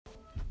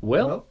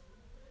Well,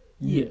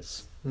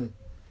 yes.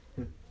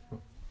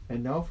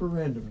 And now for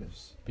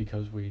randomness.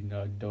 Because we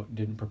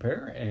didn't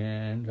prepare,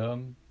 and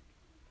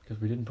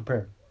because we didn't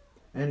prepare.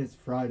 And it's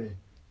Friday.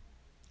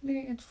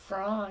 It's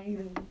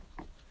Friday.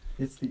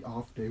 It's the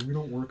off day. We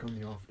don't work on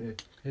the off day.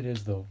 It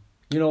is, though.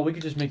 You know, we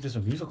could just make this a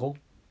musical.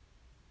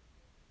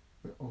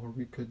 Or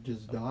we could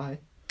just die.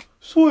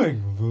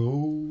 Swing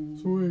low.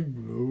 Swing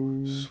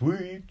low.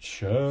 Sweet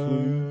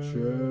child. Sweet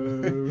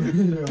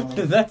child.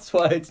 Yeah. That's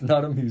why it's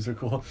not a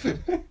musical.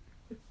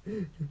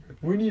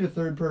 We need a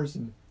third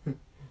person.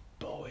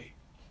 Bowie.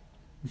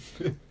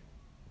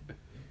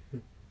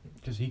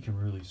 Because he can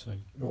really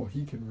sing. Oh,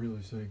 he can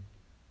really sing.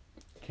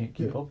 Can't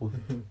keep up with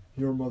it.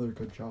 Your mother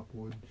could chop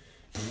wood.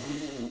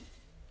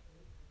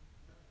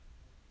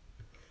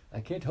 I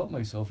can't help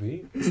myself, eh?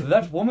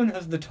 That woman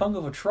has the tongue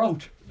of a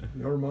trout.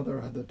 Your mother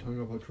had the tongue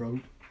of a trout.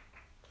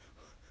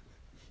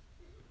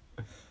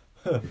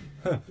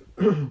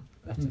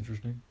 That's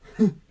interesting.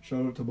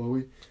 Shout out to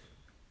Bowie.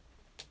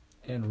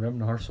 And Rem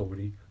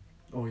Narsovity.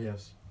 Oh,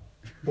 yes.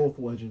 Both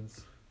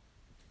legends.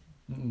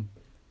 Mm-mm.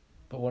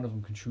 But one of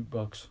them can shoot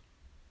bucks.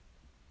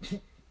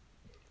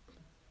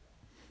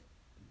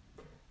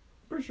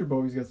 Pretty sure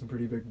Bowie's got some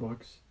pretty big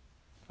bucks.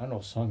 I know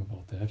a song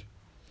about that.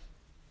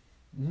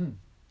 Mm.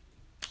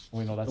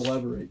 Well, no, that's...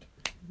 Elaborate.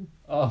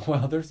 Oh,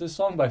 well, there's this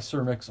song by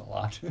Sir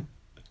Mix-a-Lot.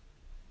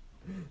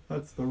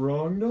 That's the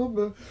wrong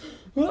number.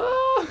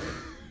 Ah!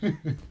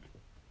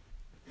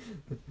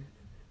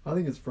 I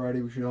think it's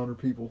Friday. We should honor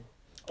people.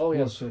 Oh, Who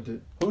yes. sent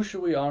it. Who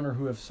should we honor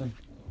who have sent...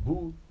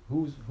 Who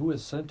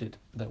has sent it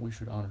that we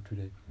should honor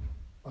today?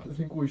 I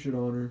think we should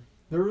honor.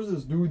 There was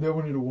this dude that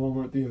went into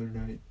Walmart the other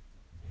night.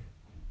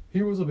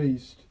 He was a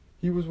beast.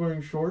 He was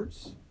wearing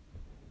shorts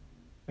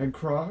and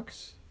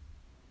Crocs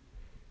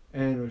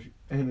and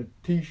a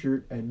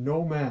t-shirt and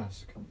no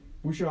mask.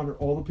 We should honor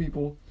all the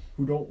people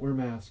who don't wear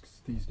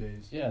masks these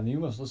days. Yeah, and you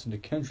must listen to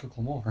Kendrick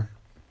Lamar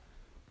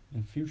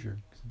in future.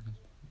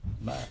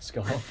 Mask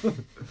off.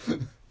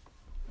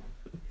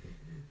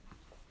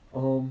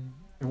 And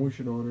we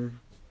should honor.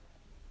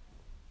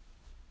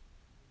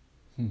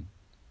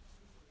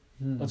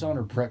 Let's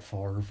honor Brett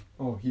Favre.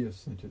 Oh, he has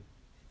sent it.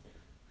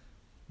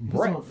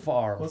 Brett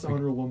Favre. Let's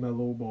honor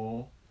LaMelo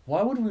Ball.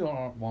 Why would we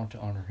want to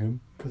honor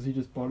him? Because he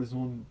just bought his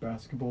own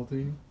basketball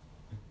team.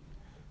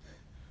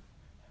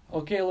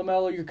 Okay,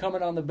 LaMelo, you're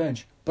coming on the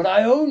bench, but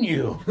I own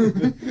you.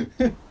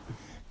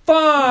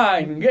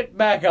 Fine, get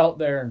back out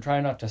there and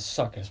try not to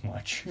suck as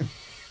much.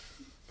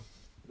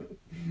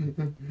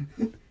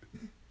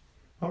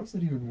 How does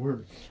that even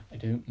work? I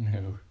don't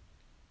know.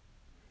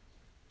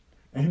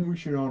 And we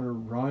should honor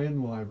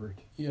Ryan Liebert.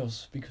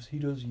 Yes, because he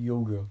does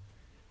yoga.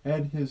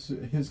 And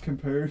his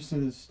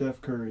comparison is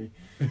Steph Curry.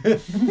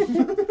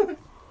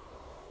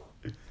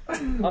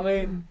 I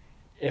mean,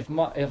 if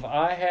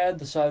I had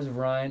the size of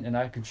Ryan and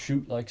I could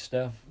shoot like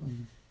Steph,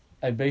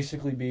 I'd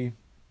basically be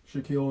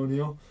Shaquille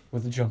O'Neal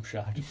with a jump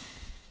shot.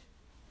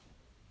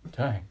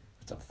 Dang,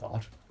 that's a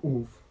thought.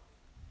 Oof.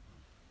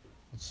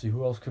 Let's see,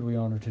 who else could we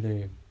honor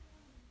today?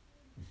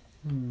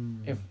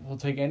 If we'll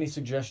take any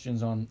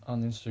suggestions on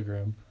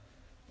Instagram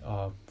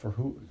for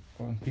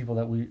people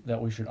that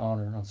we should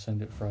honor on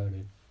Send It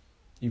Friday,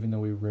 even though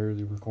we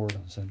rarely record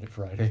on Send It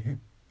Friday.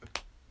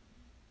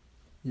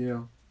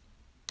 Yeah.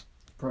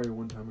 Probably a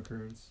one-time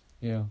occurrence.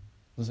 Yeah,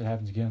 unless it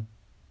happens again.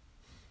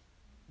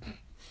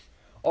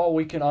 Oh,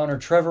 we can honor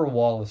Trevor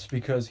Wallace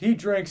because he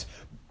drinks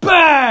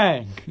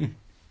bang!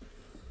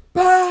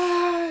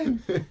 Bang!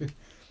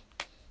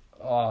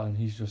 Oh, and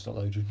he's just a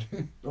legend.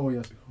 Oh,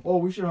 yes. Oh,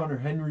 we should honor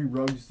Henry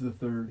Ruggs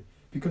III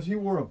because he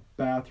wore a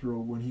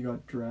bathrobe when he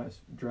got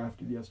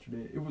drafted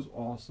yesterday. It was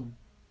awesome.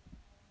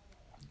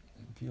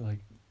 I feel like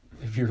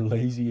if you're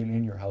lazy and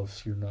in your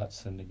house, you're not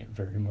sending it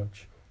very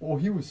much. Oh,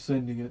 he was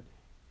sending it.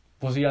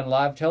 Was he on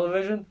live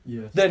television?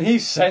 Yes. Then he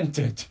sent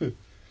it.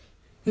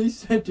 He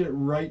sent it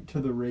right to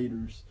the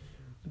Raiders.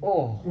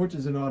 Oh. Which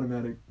is an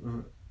automatic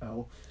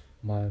L.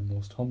 My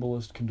most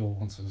humblest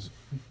condolences.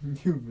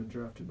 You've been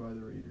drafted by the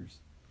Raiders.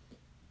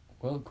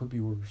 Well, it could be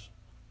worse.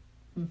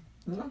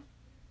 Yeah.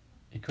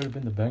 It could have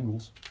been the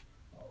Bengals.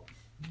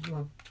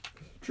 Well,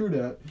 true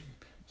that.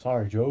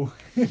 Sorry, Joe.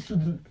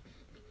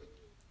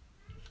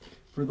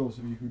 For those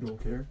of you who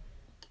don't care.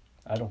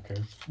 I don't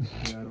care.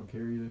 Yeah, I don't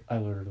care either. I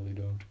literally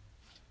don't.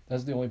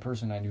 That's the only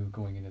person I knew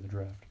going into the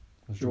draft.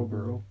 Was Joe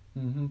Burrow.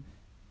 Mm-hmm.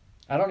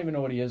 I don't even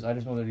know what he is. I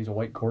just know that he's a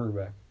white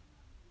quarterback.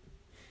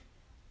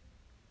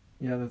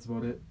 Yeah, that's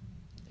about it.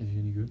 Is he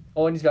any good?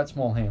 Oh, and he's got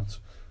small hands.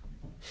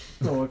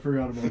 Oh, I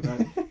forgot about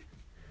that.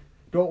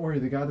 Don't worry,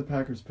 the guy the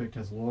Packers picked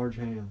has large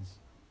hands.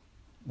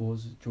 What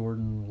was it?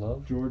 Jordan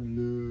Love? Jordan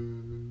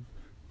Love.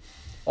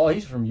 Oh,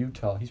 he's from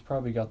Utah. He's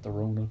probably got the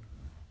Rona.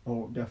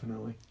 Oh,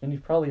 definitely. And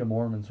he's probably a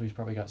Mormon, so he's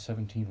probably got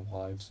 17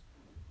 wives.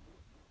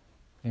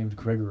 Named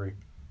Gregory.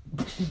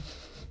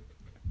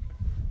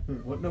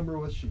 What number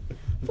was she?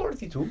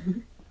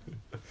 42.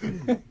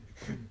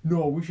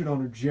 No, we should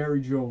honor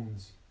Jerry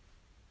Jones.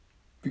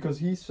 Because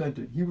he sent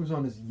it. He was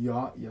on his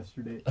yacht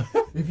yesterday.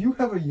 If you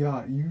have a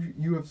yacht,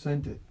 you have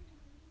sent it.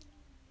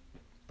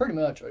 Pretty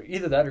much.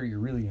 Either that or you're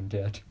really in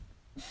debt.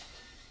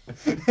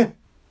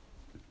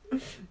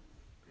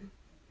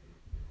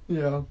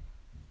 Yeah.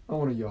 I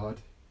want a yacht.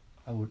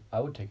 I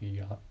would take a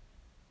yacht.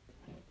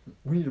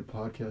 We need a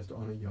podcast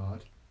on a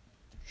yacht.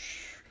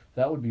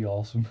 That would be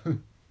awesome.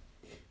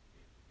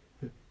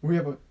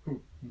 We'll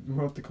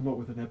have to come up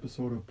with an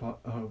episode of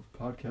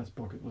podcast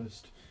bucket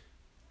list.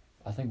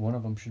 I think one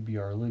of them should be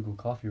our illegal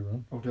coffee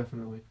run. Oh,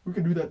 definitely. We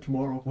could do that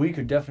tomorrow. We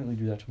could definitely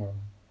do that tomorrow.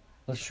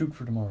 Let's shoot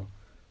for tomorrow.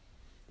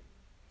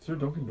 Is there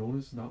Dunkin'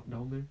 Donuts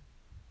down there?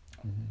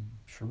 I'm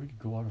sure we could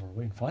go out of our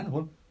way and find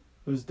one.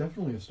 There's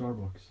definitely a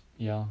Starbucks.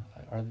 Yeah.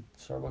 Are the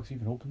Starbucks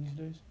even open these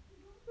days?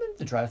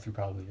 The drive-thru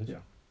probably is. Yeah.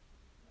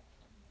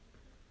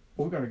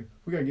 Well,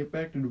 we gotta get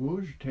back to the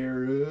bush,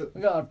 tear it up.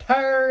 We gotta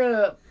tear it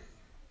up.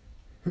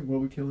 Will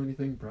we kill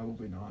anything?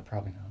 Probably not.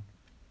 Probably not.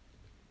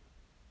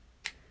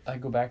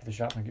 I'd go back to the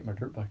shop and get my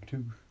dirt bike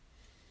too.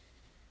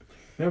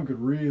 Then we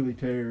could really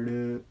tear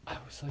it up. I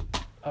was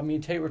like, me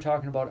and Tate were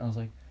talking about it, and I was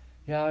like,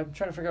 yeah, I'm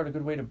trying to figure out a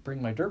good way to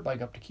bring my dirt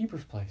bike up to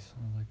Keeper's place.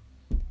 And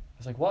I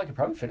was like, well, I could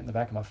probably fit it in the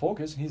back of my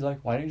Focus. And he's like,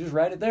 why don't you just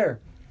ride it there?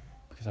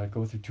 Because I'd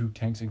go through 2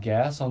 tanks of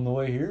gas on the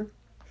way here.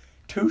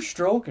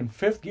 2-stroke and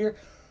 5th gear.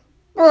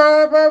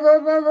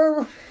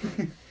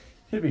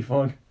 It'd be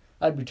fun.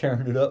 I'd be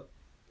tearing it up.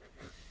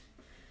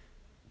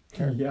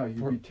 Yeah,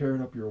 you'd be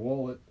tearing up your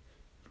wallet.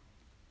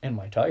 And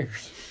my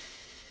tires.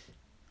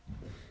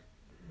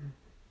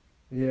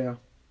 Yeah,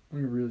 we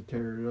could really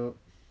tear it up.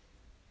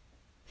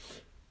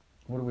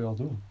 What are we all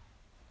doing?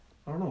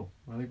 I don't know.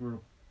 I think we're going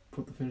to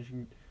put the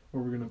finishing...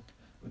 Or we're going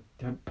to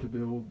attempt to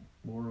build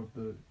more of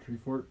the tree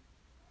fort.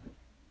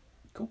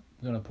 Cool.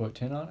 You gonna put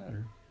tin on it,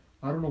 or?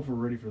 I don't know if we're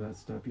ready for that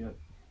step yet.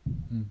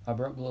 I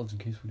brought gloves in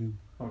case we do.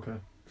 Okay.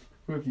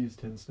 We have to use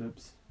 10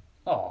 snips.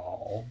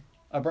 Oh,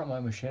 I brought my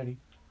machete.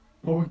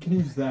 Oh, we can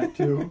use that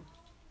too.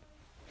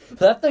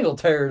 That thing will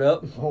tear it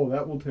up. Oh,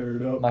 that will tear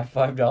it up. My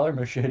 $5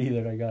 machete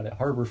that I got at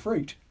Harbor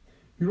Freight.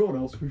 You know what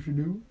else we should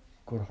do?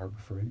 Go to Harbor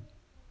Freight.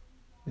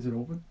 Is it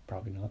open?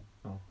 Probably not.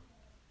 Oh.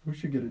 We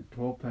should get a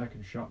 12-pack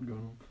and shotgun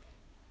them.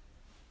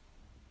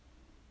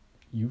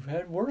 You've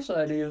had worse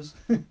ideas.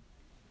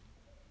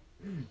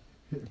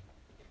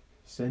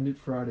 Send it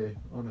Friday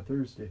on a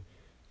Thursday.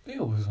 It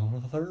was on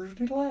a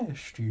Thursday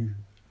last year.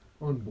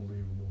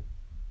 Unbelievable.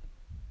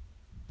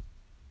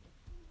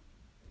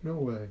 No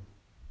way.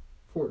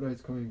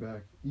 Fortnite's coming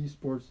back.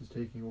 Esports is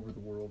taking over the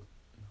world.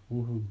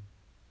 Woohoo.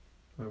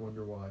 I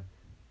wonder why.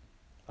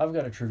 I've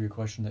got a trivia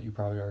question that you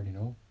probably already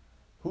know.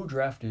 Who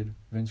drafted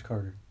Vince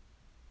Carter?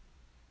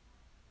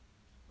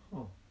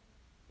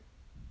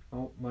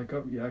 Oh, my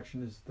gut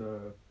reaction is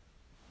the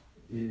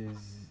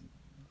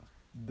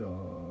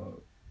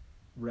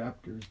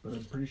Raptors, but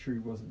I'm pretty sure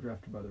he wasn't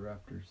drafted by the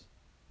Raptors.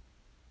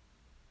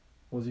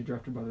 Was he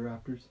drafted by the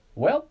Raptors?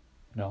 Well,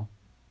 no.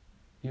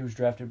 He was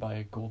drafted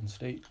by Golden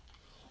State.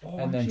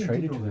 And then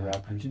traded to the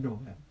Raptors. I did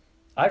know that.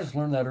 I just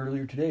learned that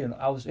earlier today, and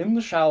I was in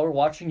the shower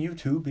watching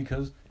YouTube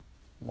because,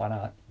 why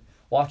not?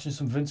 Watching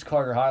some Vince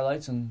Carter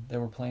highlights, and they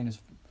were playing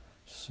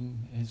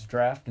his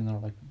draft, and they're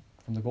like,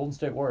 from the Golden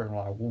State Warriors. And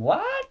I'm like,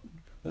 what?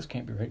 This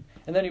can't be right.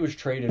 And then he was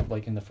traded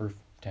like in the first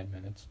 10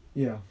 minutes.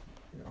 Yeah.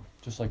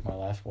 Just like my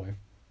last wife.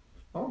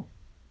 Oh.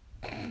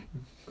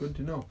 Good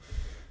to know.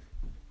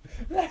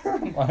 That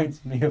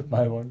reminds me of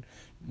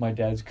my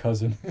dad's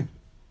cousin.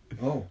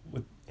 Oh.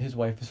 His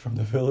wife is from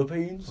the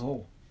Philippines.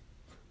 Oh.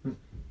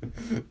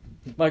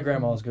 My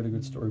grandma's got a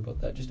good story about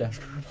that. Just ask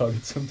her about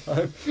it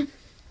sometime.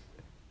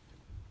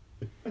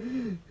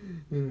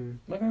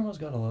 My grandma's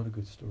got a lot of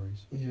good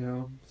stories.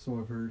 Yeah, so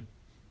I've heard.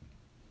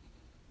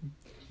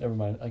 Never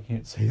mind, I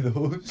can't say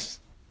those.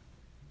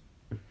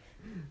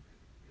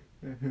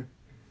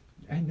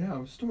 And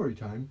now, story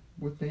time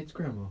with Nate's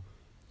grandma.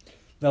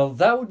 Now,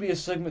 that would be a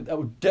segment that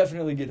would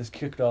definitely get us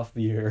kicked off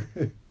the air.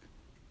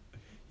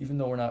 Even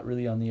though we're not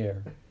really on the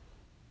air.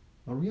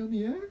 Are we on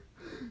the air?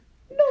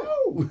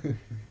 No!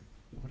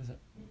 What is that?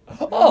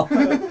 Oh!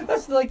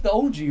 That's like the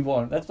OG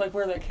one. That's like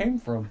where that came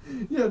from.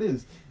 Yeah, it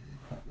is.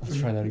 Let's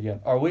try that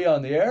again. Are we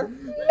on the air?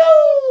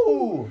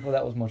 No! Well,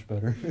 that was much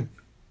better.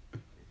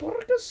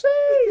 What to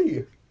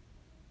say?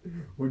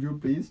 Would you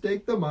please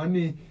take the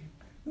money?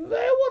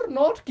 They would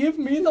not give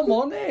me the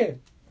money.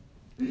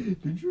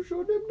 Did you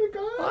show them the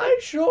gun? I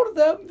showed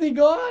them the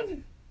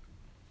gun.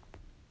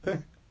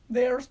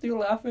 They are still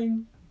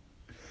laughing.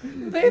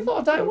 They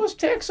thought I was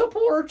tech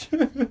support.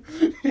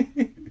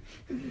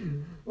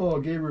 Oh,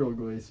 Gabriel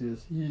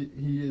Iglesias. He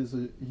is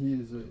a.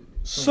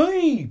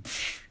 See,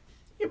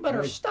 you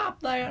better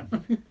stop that.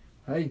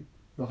 Hey,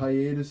 the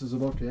hiatus is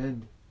about to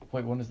end.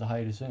 Wait, when does the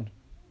hiatus end?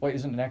 Wait,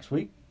 isn't it next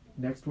week?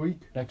 Next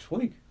week. Next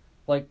week,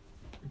 like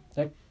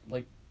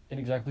in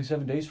exactly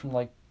 7 days from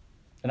like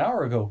an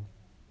hour ago.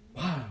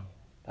 Wow,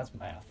 that's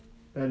math.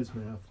 That is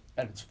math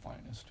at its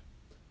finest.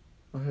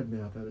 I had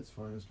math at its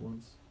finest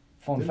once.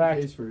 Fun fact.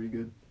 Didn't taste very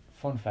good.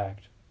 Fun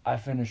fact. I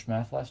finished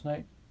math last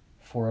night.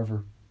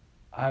 Forever.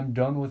 I'm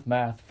done with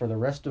math for the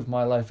rest of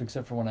my life,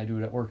 except for when I do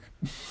it at work.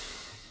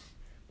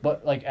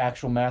 But like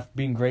actual math,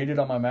 being graded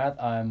on my math,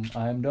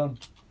 I'm done.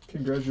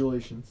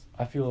 Congratulations.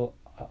 I feel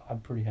I'm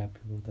pretty happy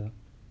with that.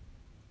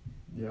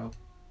 Yeah.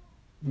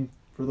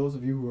 For those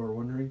of you who are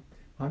wondering,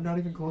 I'm not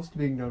even close to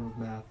being done with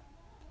math.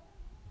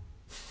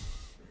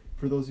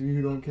 For those of you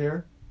who don't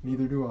care,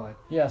 neither do I.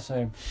 Yeah,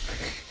 same.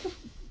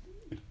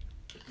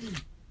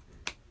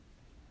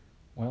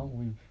 Well,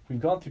 we've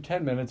gone through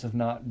 10 minutes of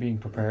not being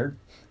prepared.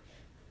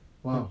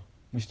 Wow.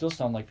 We still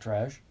sound like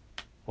trash.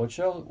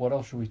 What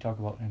else should we talk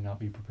about and not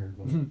be prepared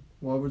about?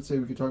 Well, I would say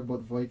we could talk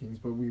about the Vikings,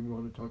 but we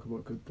want to talk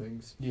about good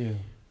things. Yeah.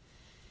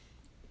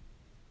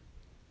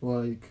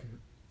 Like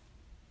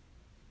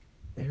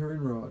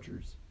Aaron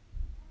Rodgers.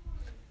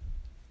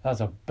 That's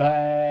a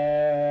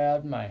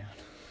bad man.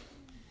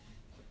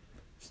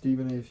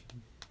 Stephen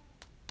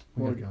A.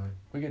 What a guy.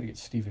 We gotta get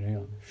Stephen A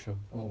on the show.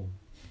 Oh,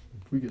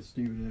 if we get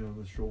Stephen A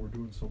on the show, we're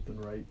doing something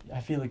right.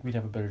 I feel like we'd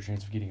have a better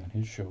chance of getting on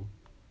his show.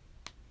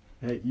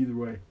 Hey, either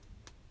way.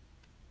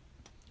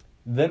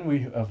 Then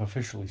we have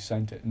officially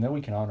sent it, and then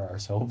we can honor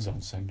ourselves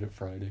on Send It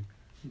Friday.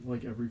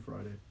 Like every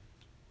Friday.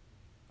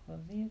 'Cause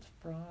it's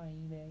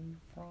Friday.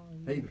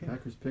 Hey, the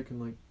Packers picking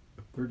like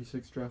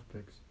 36 draft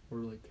picks, or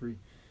like 3.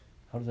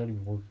 How does that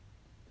even work?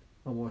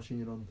 I'm watching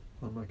it on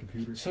my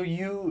computer. So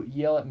you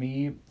yell at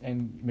me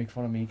and make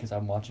fun of me because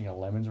I'm watching a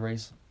Lemons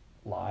race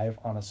live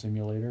on a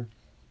simulator,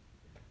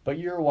 but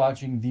you're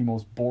watching the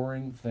most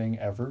boring thing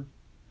ever.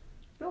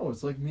 No,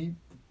 it's like me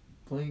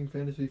playing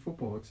fantasy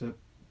football, except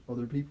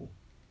other people.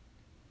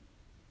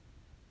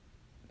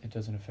 It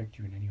doesn't affect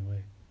you in any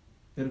way.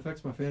 It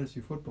affects my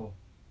fantasy football.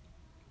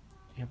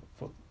 Yeah,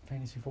 but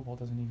fantasy football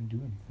doesn't even do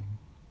anything.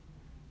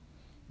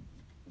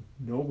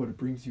 No, but it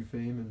brings you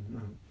fame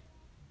and...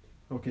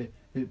 okay,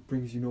 it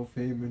brings you no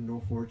fame and no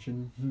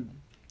fortune.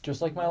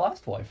 Just like my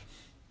last wife.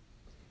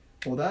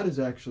 Well, that is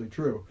actually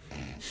true.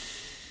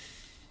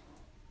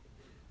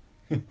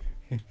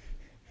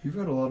 You've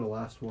had a lot of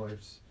last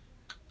wives.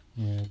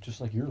 Yeah,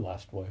 just like your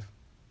last wife.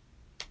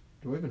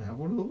 Do I even have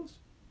one of those?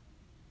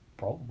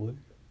 Probably.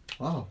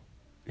 Wow.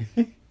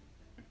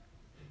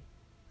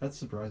 That's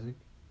surprising.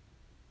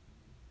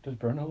 Does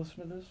Brenda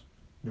listen to this?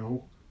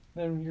 No.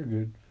 Then you're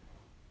good.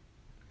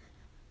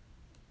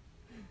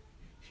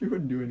 She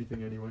wouldn't do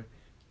anything anyway.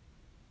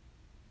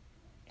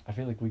 I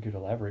feel like we could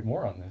elaborate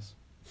more on this.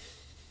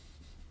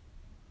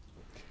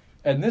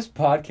 And this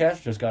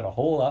podcast just got a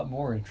whole lot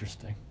more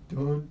interesting.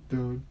 Dun,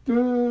 dun,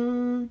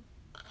 dun.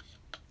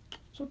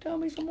 So tell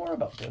me some more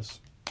about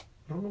this. I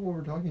don't know what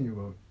we're talking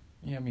about.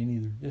 Yeah, me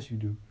neither. Yes, you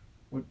do.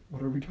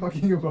 What are we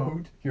talking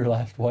about? Your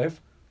last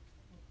wife?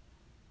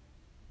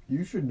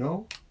 You should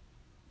know.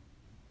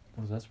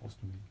 What is that supposed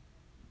to mean?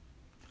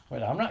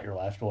 Wait, I'm not your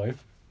last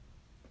wife.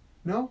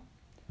 No?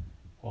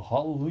 Well,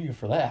 hallelujah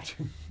for that.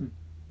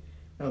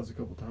 That was a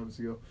couple times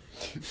ago.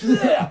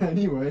 Yeah.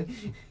 Anyway.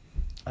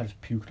 I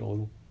just puked a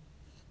little.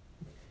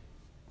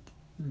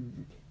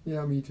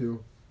 Yeah, me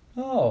too.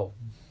 Oh.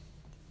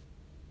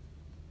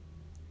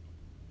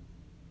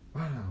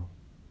 Wow.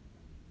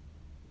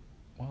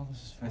 Well,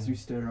 this is fun. As we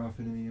stare off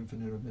into the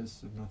infinite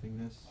abyss of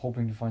nothingness.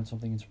 Hoping to find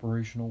something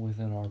inspirational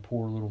within our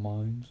poor little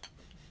minds.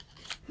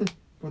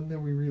 But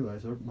then we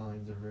realize our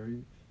minds are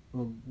very,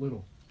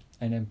 little.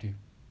 And empty.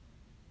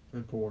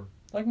 And poor.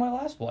 Like my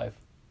last wife.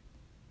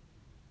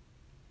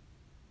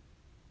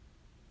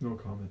 No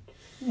comment.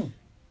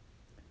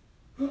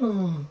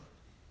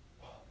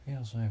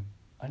 Yeah, same.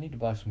 I need to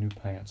buy some new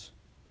pants.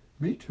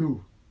 Me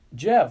too.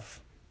 Jeff,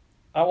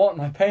 I want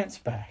my pants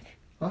back.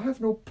 I have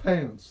no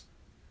pants.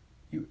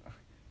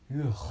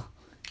 Ugh.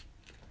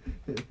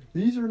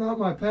 These are not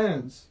my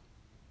pants.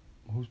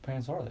 Whose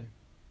pants are they?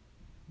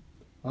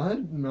 I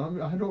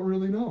don't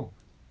really know.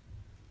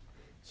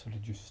 So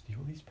did you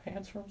steal these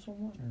pants from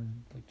someone?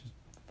 Or like just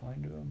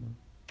find them?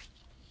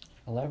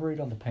 Or elaborate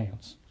on the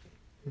pants.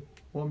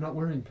 Well, I'm not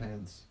wearing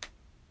pants.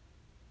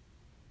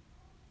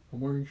 I'm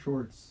wearing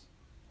shorts.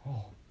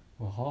 Oh,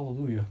 well,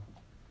 hallelujah.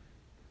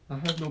 I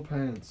have no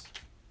pants.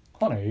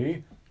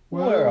 Honey,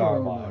 where are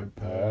my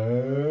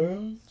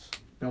pants?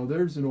 Now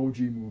there's an OG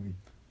movie.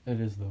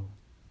 It is, though.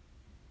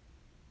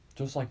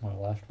 Just like my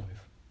last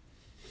wife.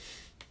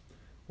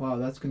 Wow,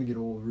 that's gonna get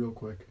old real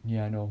quick.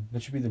 Yeah, I know.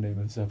 That should be the name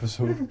of this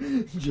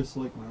episode. Just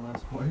like my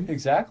last wife.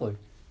 Exactly.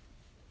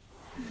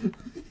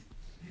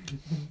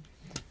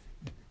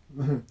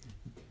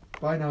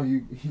 By now,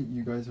 you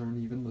guys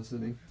aren't even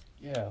listening.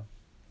 Yeah.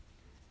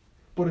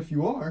 But if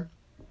you are,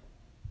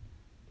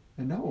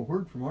 and now a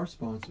word from our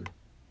sponsor.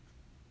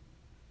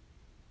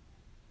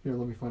 Here,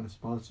 let me find a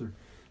sponsor.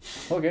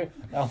 Okay,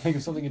 I'll think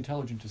of something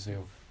intelligent to say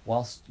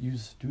whilst you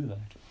do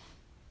that.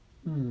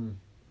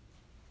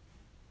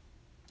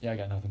 Yeah, I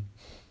got nothing.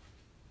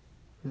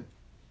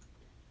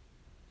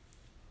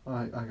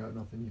 I got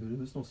nothing either.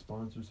 There's no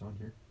sponsors on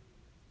here.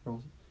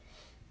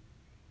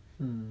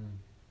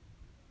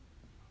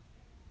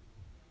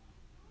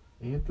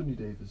 Anthony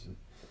Davis.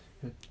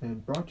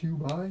 And brought to you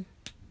by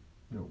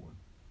no one.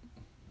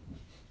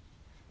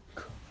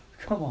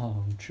 Come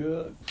on,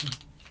 Chuck.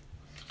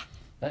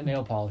 That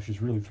nail polish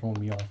is really throwing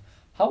me off.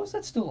 How is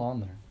that still on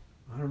there?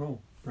 I don't know.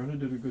 Brenda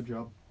did a good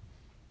job.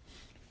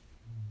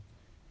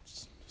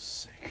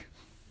 Sick.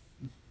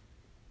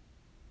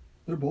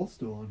 They're both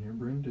still on here.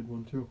 Bryn did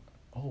one too.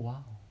 Oh,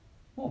 wow.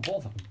 Oh,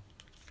 both of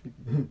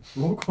them.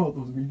 Roll call,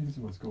 those meetings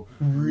must go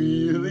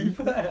Really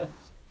fast.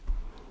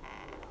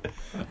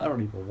 I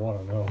don't even want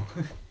to know.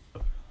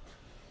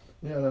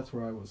 Yeah, that's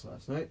where I was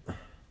last night.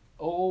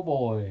 Oh,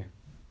 boy.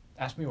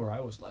 Ask me where I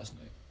was last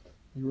night.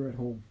 You were at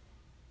home.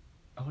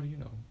 How do you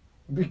know?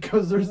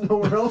 Because there's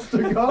nowhere else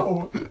to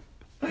go.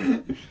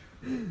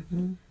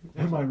 Am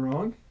I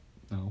wrong?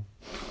 No.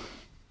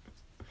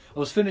 I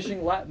was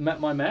finishing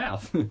my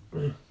math.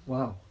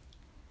 Wow.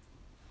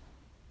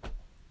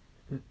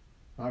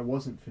 I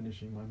wasn't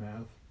finishing my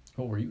math.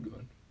 What were you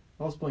doing?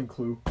 I was playing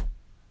Clue.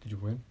 Did you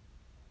win?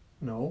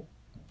 No.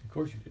 Of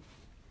course you did.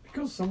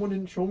 Because someone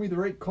didn't show me the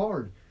right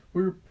card.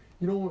 We were,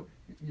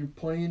 you're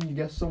playing, you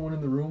guess someone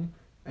in the room,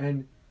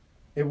 and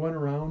it went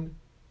around,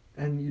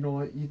 and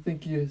you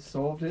think you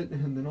solved it,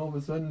 and then all of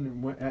a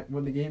sudden,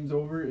 when the game's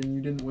over and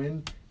you didn't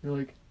win, you're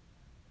like,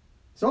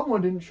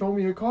 someone didn't show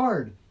me a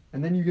card.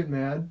 And then you get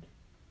mad,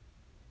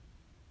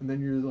 and then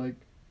you're like,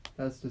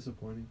 that's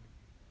disappointing.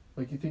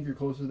 Like, you think you're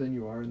closer than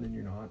you are, and then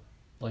you're not.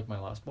 Like my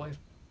last wife?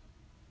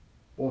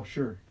 Well,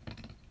 sure.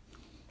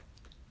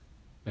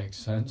 Makes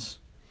sense.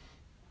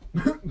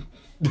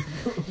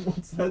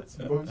 What's that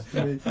supposed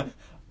to mean?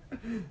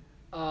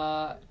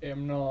 I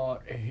am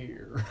not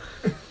here.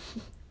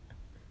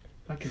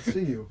 I can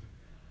see you.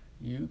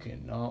 You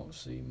cannot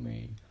see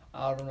me.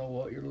 I don't know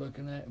what you're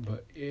looking at,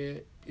 but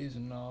it is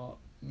not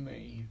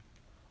me.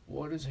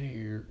 What is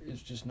here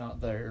is just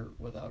not there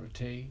without a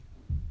T.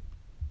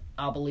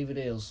 I believe it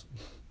is.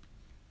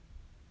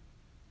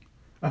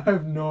 I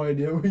have no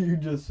idea what you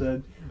just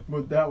said,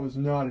 but that was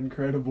not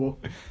incredible.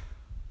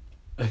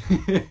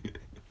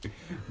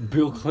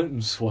 Bill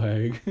Clinton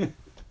swag.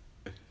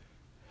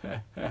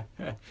 I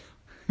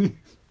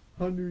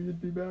knew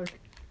you'd be back.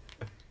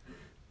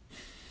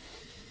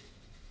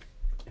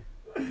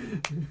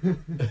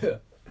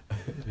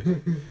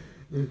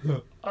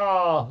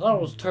 Ah,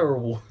 that was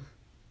terrible.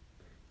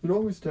 You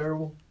know who's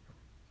terrible?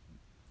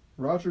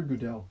 Roger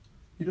Goodell.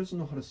 He doesn't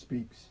know how to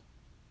speak.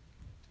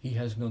 He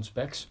has no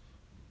specs.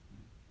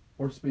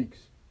 Or speaks.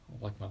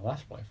 Like my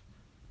last wife.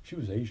 She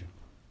was Asian.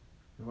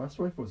 Your last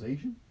wife was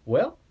Asian?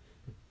 Well,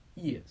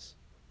 yes.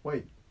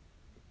 Wait.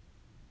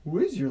 Who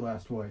is your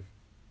last wife?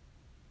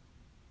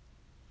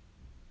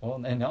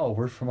 Well, and now a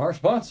word from our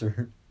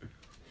sponsor.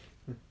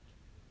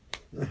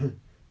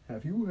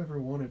 Have you ever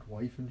wanted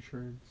wife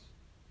insurance?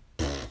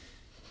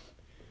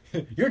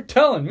 You're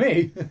telling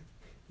me.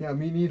 Yeah,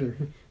 me neither.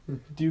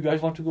 Do you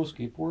guys want to go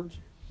skateboards?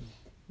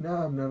 No,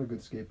 I'm not a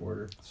good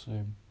skateboarder.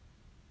 Same.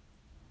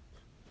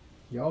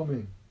 Yao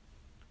Ming.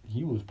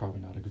 He was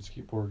probably not a good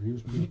skateboarder. He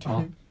was pretty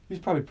top. He's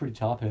probably pretty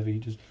top heavy.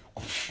 Just.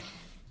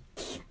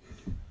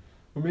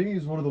 Or maybe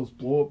he's one of those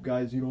blow up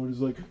guys,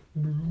 just like.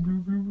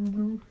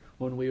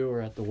 When we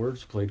were at the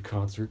Words Played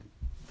concert,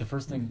 the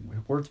first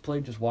thing Words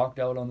Played just walked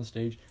out on the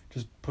stage,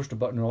 just pushed a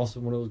button, and all of a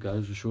sudden one of those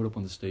guys just showed up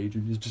on the stage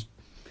and he's just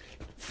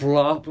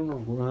flopping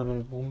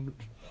around.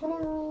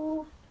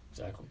 Hello.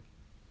 Exactly.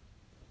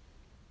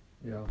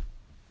 Yeah.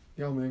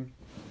 Yao Ming.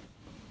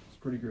 It's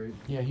pretty great.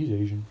 Yeah, he's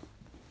Asian.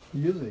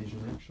 He is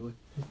Asian, actually.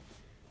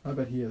 I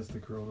bet he has the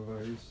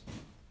coronavirus.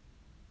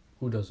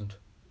 Who doesn't?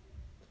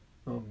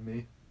 Oh,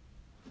 me.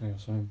 Yeah,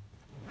 same.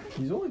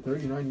 He's only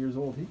 39 years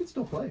old. He could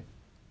still play.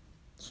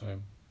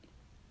 Same.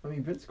 I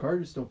mean, Vince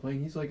Carter's still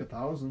playing. He's like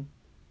 1,000.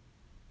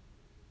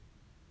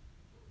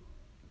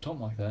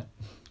 Something like that.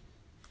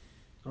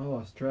 I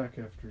lost track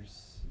after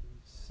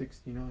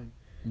 69.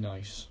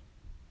 Nice.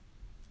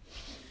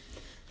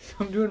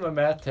 I'm doing my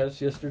math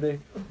test yesterday.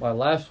 My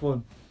last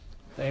one,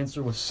 the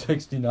answer was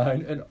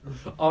 69. And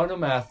on a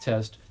math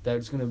test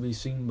that's going to be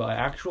seen by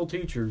actual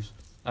teachers,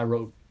 I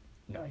wrote,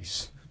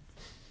 nice.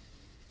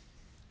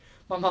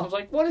 My mom's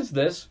like, what is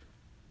this?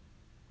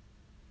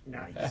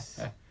 Nice.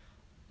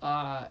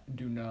 I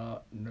do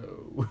not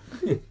know.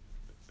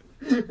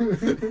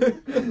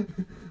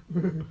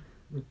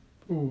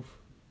 Oof.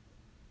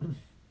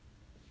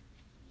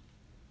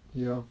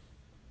 Yeah.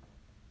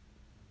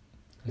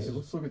 Hey,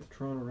 let's look at the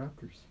Toronto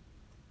Raptors.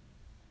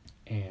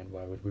 And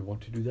why would we want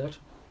to do that?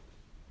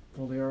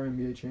 Well, they are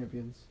NBA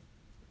champions.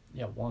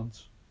 Yeah,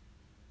 once.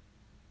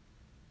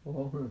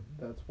 Well,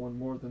 that's one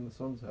more than the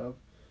Suns have.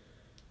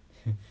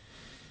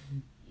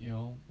 You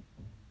know.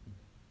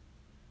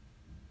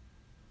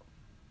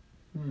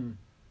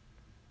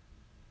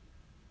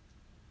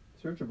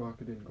 Serge Ibaka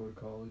didn't go to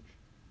college.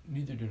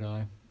 Neither did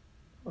I.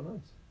 Oh,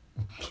 nice.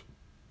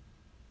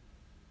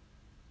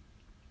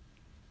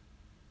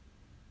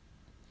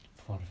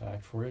 Fun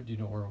fact for you. Do you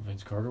know where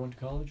Vince Carter went to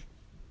college?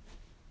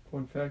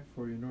 Fun fact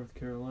for you, North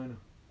Carolina.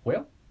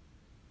 Well,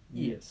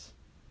 yes.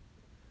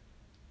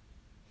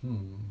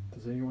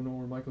 Does anyone know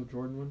where Michael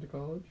Jordan went to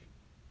college?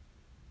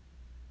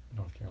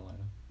 North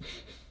Carolina.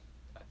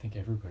 I think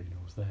everybody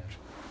knows that.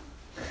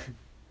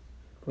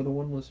 For the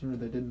one listener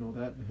that didn't know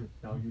that,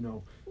 now you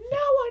know. Now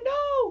I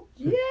know!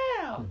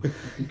 Yeah!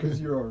 Because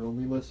you're our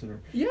only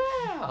listener.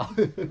 Yeah!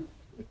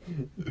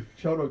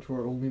 Shout out to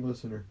our only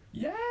listener.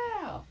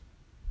 Yeah!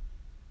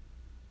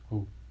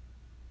 Who?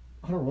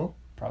 I don't know.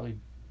 Probably.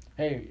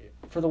 Hey,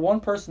 for the one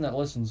person that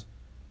listens,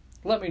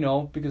 let me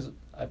know, because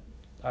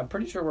I'm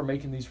pretty sure we're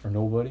making these for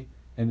nobody,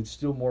 and it's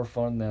still more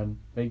fun than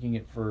making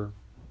it for...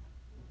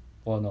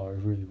 Well, no, it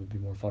really would be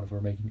more fun if we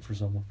were making it for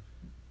someone.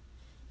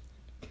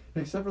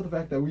 Except for the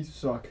fact that we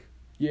suck.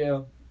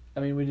 Yeah, I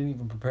mean, we didn't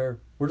even prepare.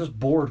 We're just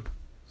bored.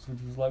 So we're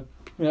just like,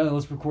 yeah,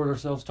 let's record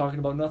ourselves talking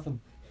about nothing.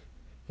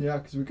 Yeah,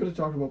 because we could have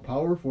talked about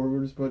power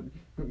forwards, but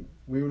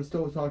we would have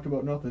still talked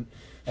about nothing.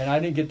 And I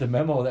didn't get the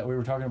memo that we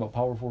were talking about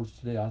power forwards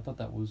today. I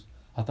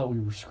thought we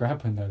were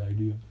scrapping that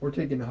idea. We're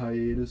taking a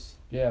hiatus.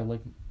 Yeah,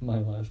 like my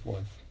last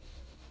wife.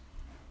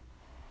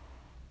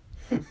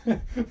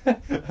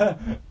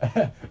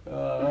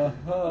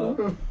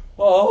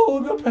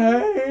 Oh, the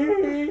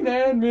pain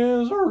and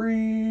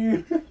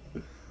misery.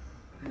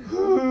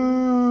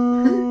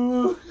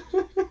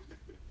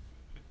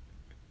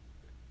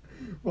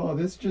 Wow,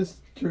 this just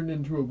turned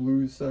into a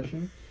blues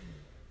session.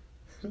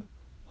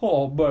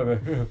 Oh,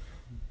 baby.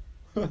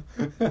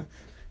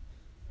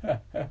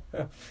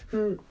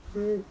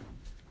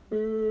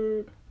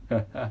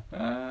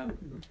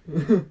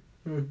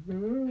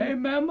 Hey,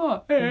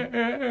 mama.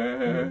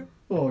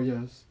 Oh,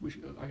 yes.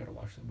 I gotta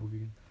watch that movie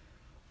again.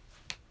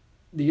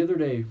 The other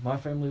day, my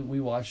family, we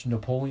watched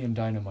Napoleon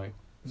Dynamite.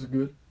 Is it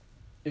good?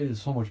 It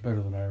is so much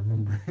better than I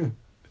remember.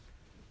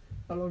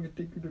 How long did it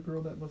take you to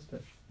grow that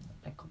mustache?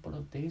 A couple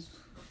of days.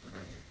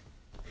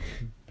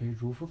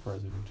 Pedro for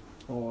president.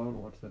 Oh, I want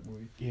to watch that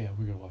movie. Yeah,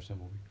 we gotta watch that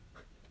movie.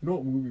 You know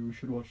what movie we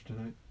should watch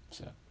tonight? What's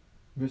that?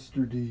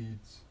 Mr.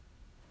 Deeds.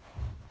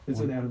 It's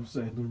an Adam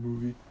Sandler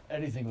movie.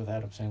 Anything with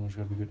Adam Sandler's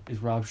gotta be good. Is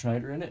Rob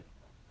Schneider in it?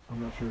 I'm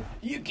not sure.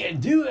 You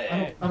can do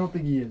it! I don't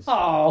think he is.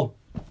 Oh!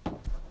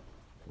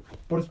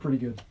 But it's pretty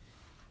good.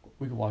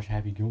 We could watch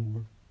Happy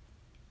Gilmore.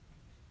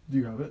 Do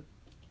you have it?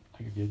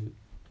 I could get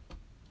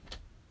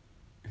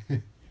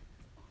it.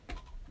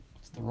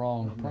 It's the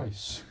wrong I'm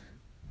price.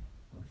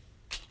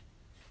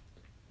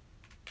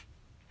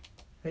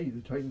 Hey,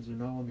 the Titans are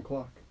now on the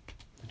clock.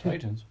 The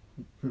Titans?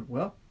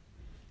 Well,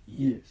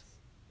 yes.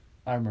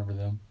 I remember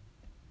them.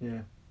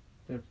 Yeah,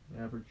 they're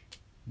average.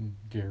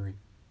 Gary.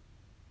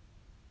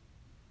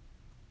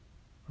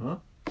 Huh?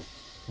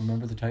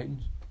 Remember the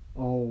Titans?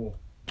 Oh,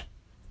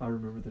 I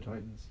remember the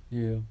Titans.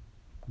 Yeah.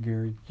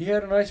 Gary. He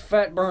had a nice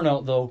fat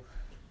burnout, though.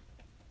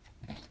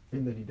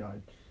 And then he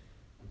died.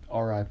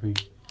 R.I.P.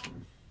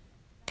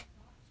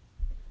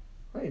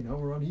 Hey, now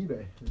we're on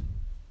eBay.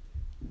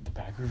 The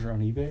Packers are on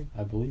eBay?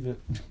 I believe it.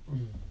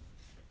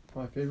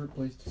 My favorite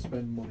place to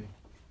spend money.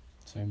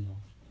 Same though.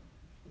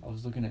 I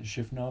was looking at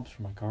shift knobs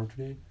for my car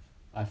today.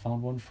 I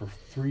found one for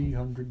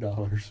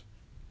 $300.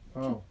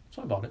 Oh.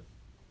 So I bought it.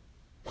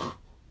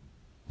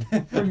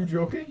 Are you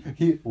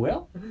joking?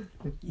 Well,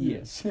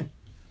 yes.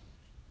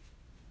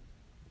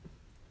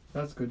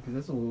 That's good, because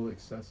that's a little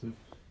excessive.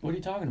 What are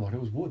you talking about? It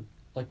was wood.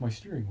 Like my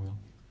steering wheel.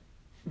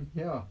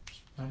 Yeah,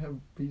 I have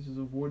pieces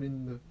of wood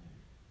in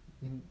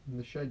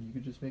the shed. You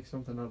could just make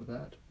something out of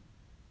that.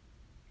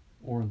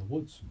 Or in the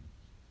woods.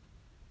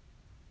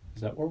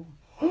 Is that where...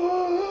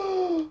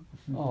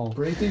 Oh.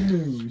 Breaking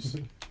news.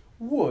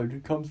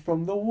 Wood comes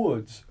from the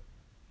woods.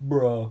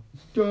 Bruh.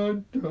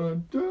 Dun,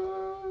 dun,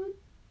 dun.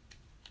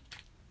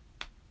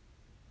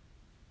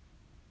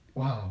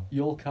 Wow.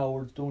 Y'all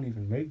cowards don't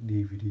even make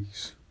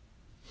DVDs.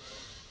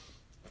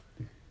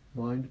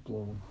 Mind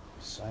blown.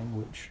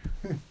 Sandwich.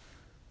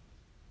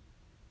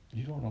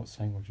 You don't know what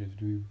sandwich is,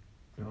 do you?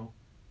 No.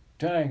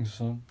 Dang,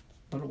 son.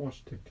 I don't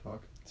watch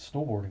TikTok.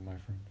 Snowboarding, my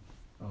friend.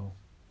 Oh.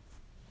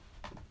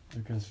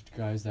 Because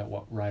guys that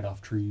ride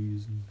off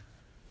trees and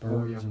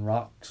birds yeah. and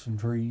rocks and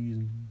trees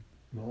and...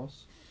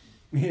 Moss?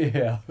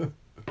 Yeah.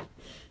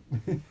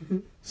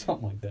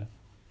 Something like that.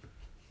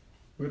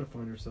 We gotta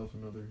find ourselves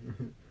another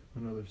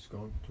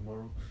skunk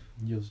tomorrow.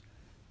 Yes.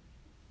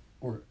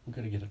 Or we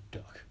gotta get a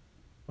duck.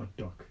 A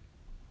duck.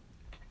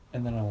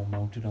 And then I will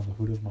mount it on the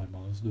hood of my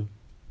Mazda.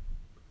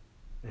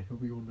 And he'll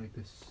be going like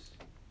this.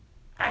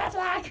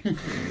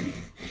 Affleck!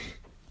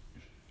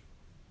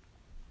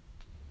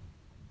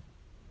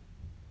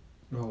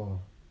 Oh,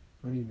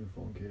 I need a new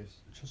phone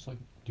case. Just like,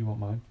 do you want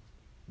mine?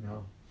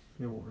 No,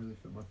 it won't really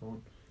fit my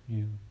phone.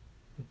 Yeah.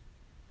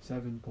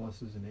 7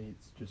 pluses and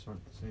 8s just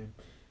aren't the same.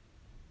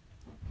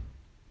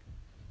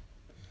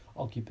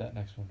 I'll keep that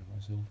next one to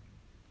myself.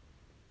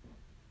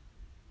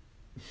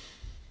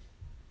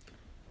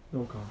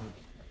 No comment.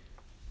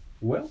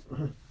 Well,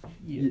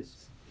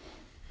 yes.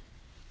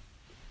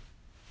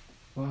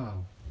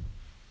 Wow.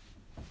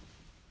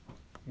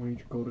 We need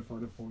to go to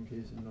find a phone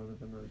case and none of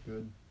them are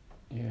good.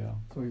 Yeah.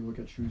 So you look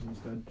at shoes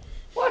instead.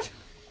 What?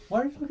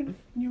 Why are you looking at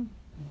you?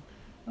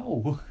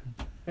 No.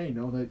 Hey,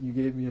 now that you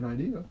gave me an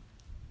idea.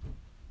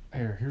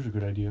 Here's a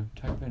good idea.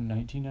 Type in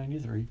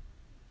 1993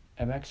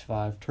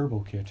 MX-5 Turbo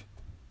Kit.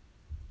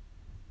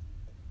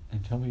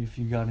 And tell me if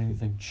you got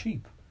anything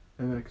cheap.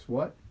 MX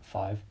what?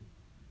 5.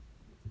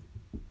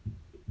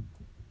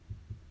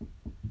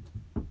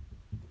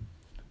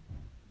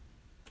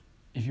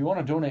 If you want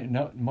to donate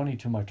money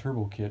to my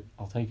Turbo Kit,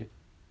 I'll take it.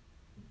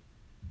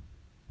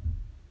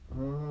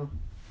 I'm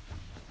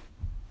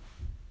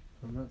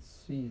not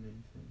seeing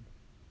anything.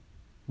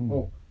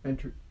 Oh,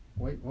 enter.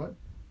 Wait, what?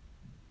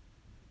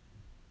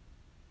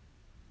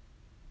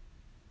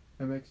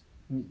 MX,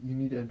 you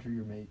need to enter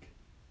your make.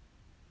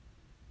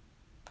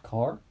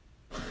 Car?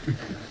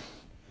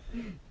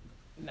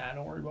 Nah,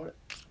 don't worry about it.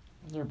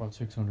 They're about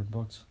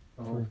 $600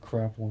 for a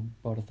crap one.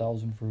 About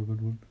 $1,000 for a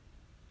good one.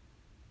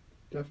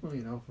 Definitely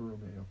an Alfa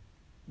Romeo.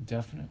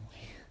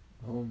 Definitely.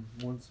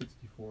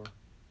 164.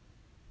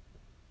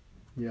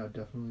 Yeah,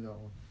 definitely that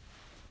one.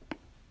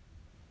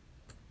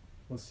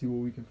 Let's see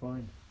what we can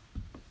find.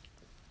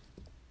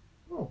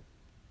 Oh,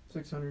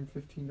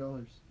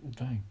 $615.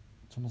 Dang.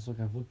 It's almost like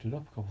I've looked it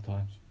up a couple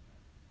times.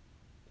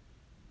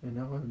 And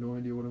now I have no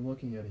idea what I'm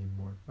looking at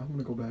anymore. I'm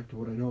gonna go back to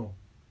what I know.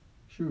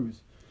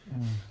 Shoes. Do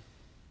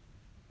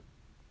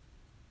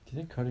you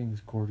think cutting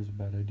this cord is a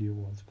bad idea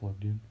while it's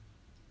plugged in?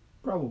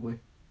 Probably.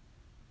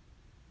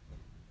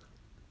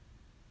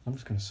 I'm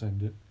just gonna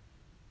send it.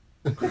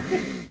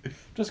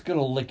 Just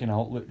gonna lick an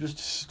outlet,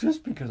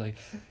 just because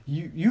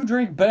you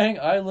drink Bang,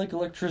 I lick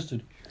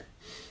electricity.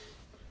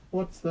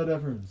 What's the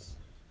difference?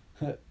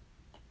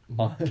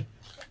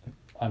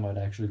 I might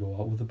actually go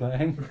out with a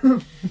bang.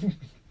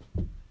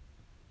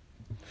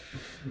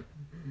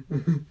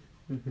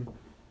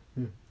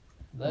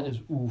 That is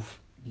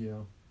oof. Yeah.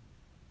 You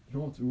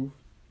know what's oof?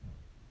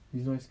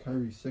 These nice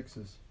Kyrie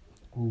 6s.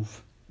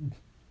 Oof.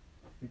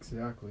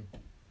 Exactly.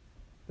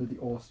 They're the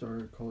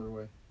all-star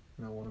colorway,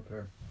 and I want a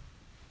pair.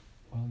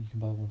 Well, you can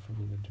buy one for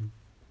me then too.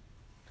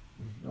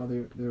 No,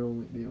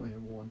 they only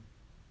have one.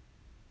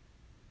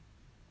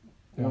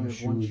 They One only have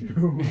shoe. one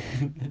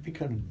shoe. That'd be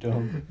kind of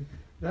dumb.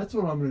 That's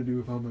what I'm gonna do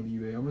if I'm on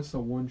eBay. I'm gonna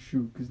sell one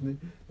shoe, because then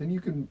you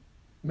can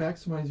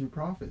maximize your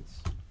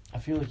profits. I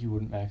feel like you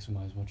wouldn't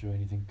maximize much of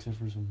anything except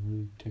for some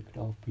really ticked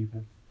off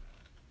people.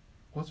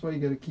 Well, that's why you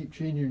gotta keep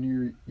changing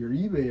your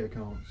eBay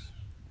accounts.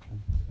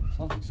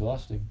 Sounds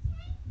exhausting.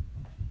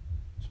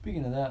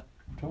 Speaking of that,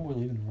 what time are we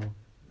leaving tomorrow?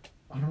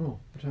 I don't know.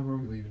 What time are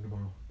we leaving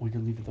tomorrow? We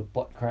could leave at the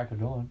butt crack of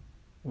dawn.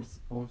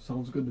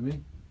 Sounds good to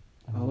me.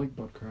 I like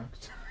butt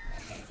cracks.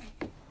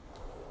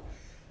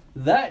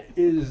 That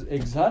is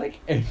exotic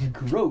and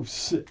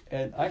gross,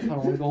 and I kind of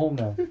want to go home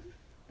now.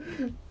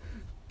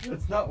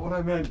 That's not what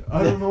I meant.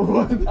 I don't know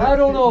what. I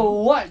don't know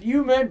what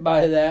you meant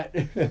by that.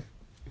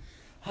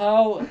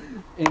 How,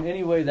 in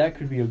any way, that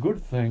could be a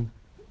good thing,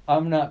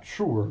 I'm not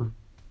sure.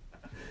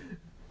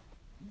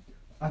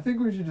 I think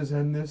we should just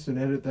end this and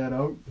edit that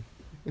out.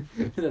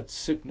 That's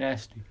sick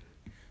nasty.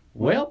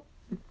 Well,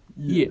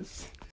 yes.